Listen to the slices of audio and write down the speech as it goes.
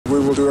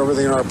will do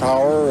everything in our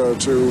power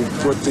to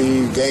put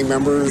the gang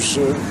members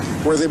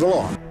where they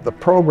belong. The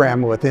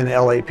program within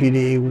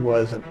LAPD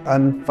was an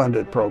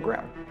unfunded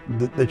program.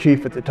 The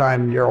chief at the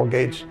time, Daryl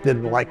Gates,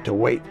 didn't like to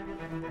wait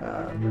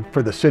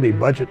for the city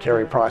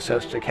budgetary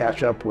process to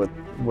catch up with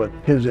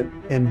his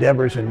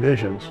endeavors and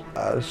visions.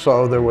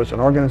 So there was an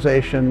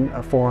organization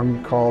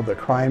formed called the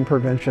Crime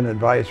Prevention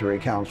Advisory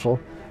Council,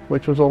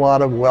 which was a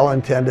lot of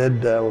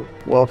well-intended,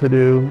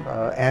 well-to-do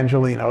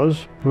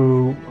Angelenos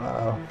who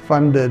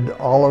funded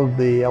all of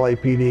the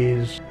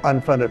LAPD's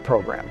unfunded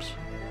programs.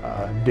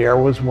 DARE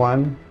was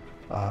one.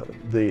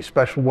 The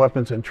Special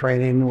Weapons and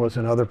Training was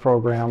another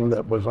program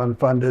that was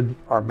unfunded.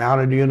 Our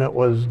mounted unit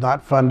was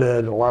not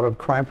funded. A lot of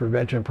crime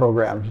prevention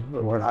programs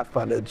were not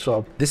funded.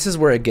 So this is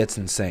where it gets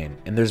insane,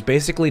 and there's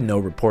basically no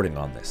reporting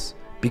on this.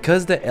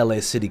 Because the LA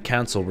City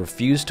Council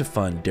refused to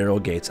fund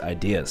Daryl Gates'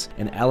 ideas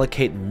and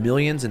allocate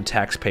millions in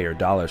taxpayer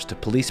dollars to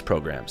police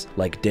programs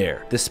like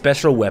DARE, the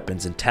Special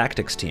Weapons and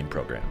Tactics Team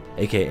program,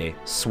 aka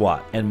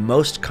SWAT, and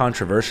most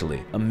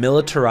controversially, a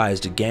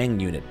militarized gang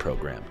unit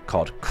program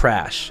called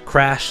CRASH.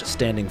 CRASH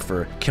standing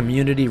for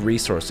Community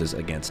Resources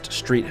Against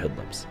Street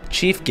Hoodlums.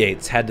 Chief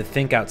Gates had to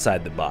think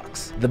outside the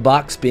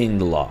box being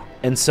the law,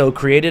 and so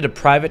created a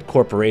private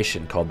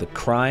corporation called the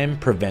Crime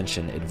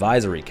Prevention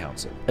Advisory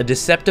Council, a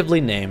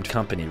deceptively named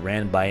company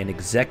ran by an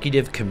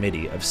executive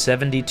committee of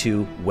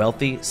 72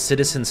 wealthy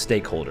citizen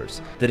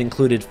stakeholders that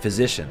included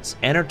physicians,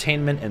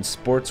 entertainment and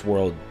sports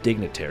world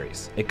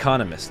dignitaries,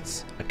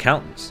 economists,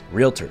 accountants,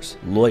 realtors,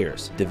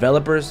 lawyers,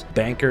 developers,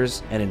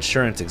 bankers, and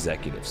insurance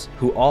executives,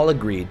 who all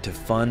agreed to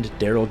fund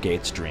Daryl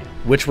Gates' dream,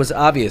 which was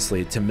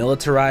obviously to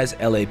militarize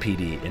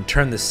LAPD and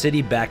turn the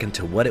city back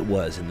into what it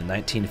was in the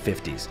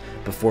 1950s,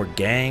 before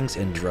gangs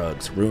and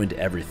drugs ruined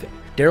everything.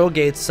 Daryl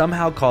Gates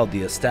somehow called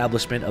the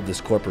establishment of this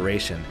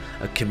corporation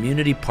a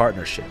community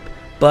partnership,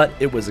 but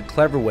it was a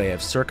clever way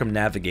of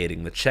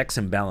circumnavigating the checks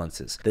and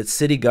balances that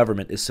city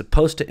government is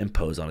supposed to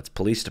impose on its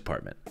police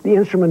department. The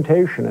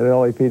instrumentation at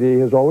LAPD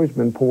has always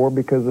been poor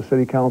because the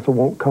city council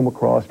won't come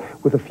across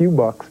with a few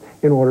bucks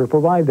in order to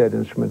provide that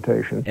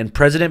instrumentation. And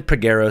President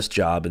Peguero's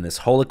job in this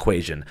whole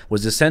equation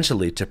was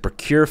essentially to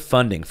procure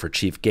funding for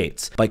Chief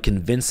Gates by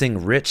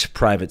convincing rich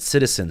private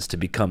citizens to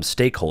become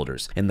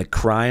stakeholders in the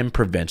Crime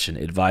Prevention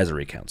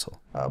Advisory Council.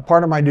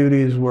 Part of my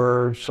duties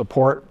were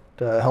support,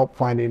 help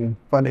finding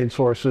funding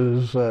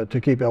sources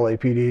to keep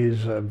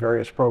LAPD's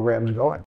various programs going.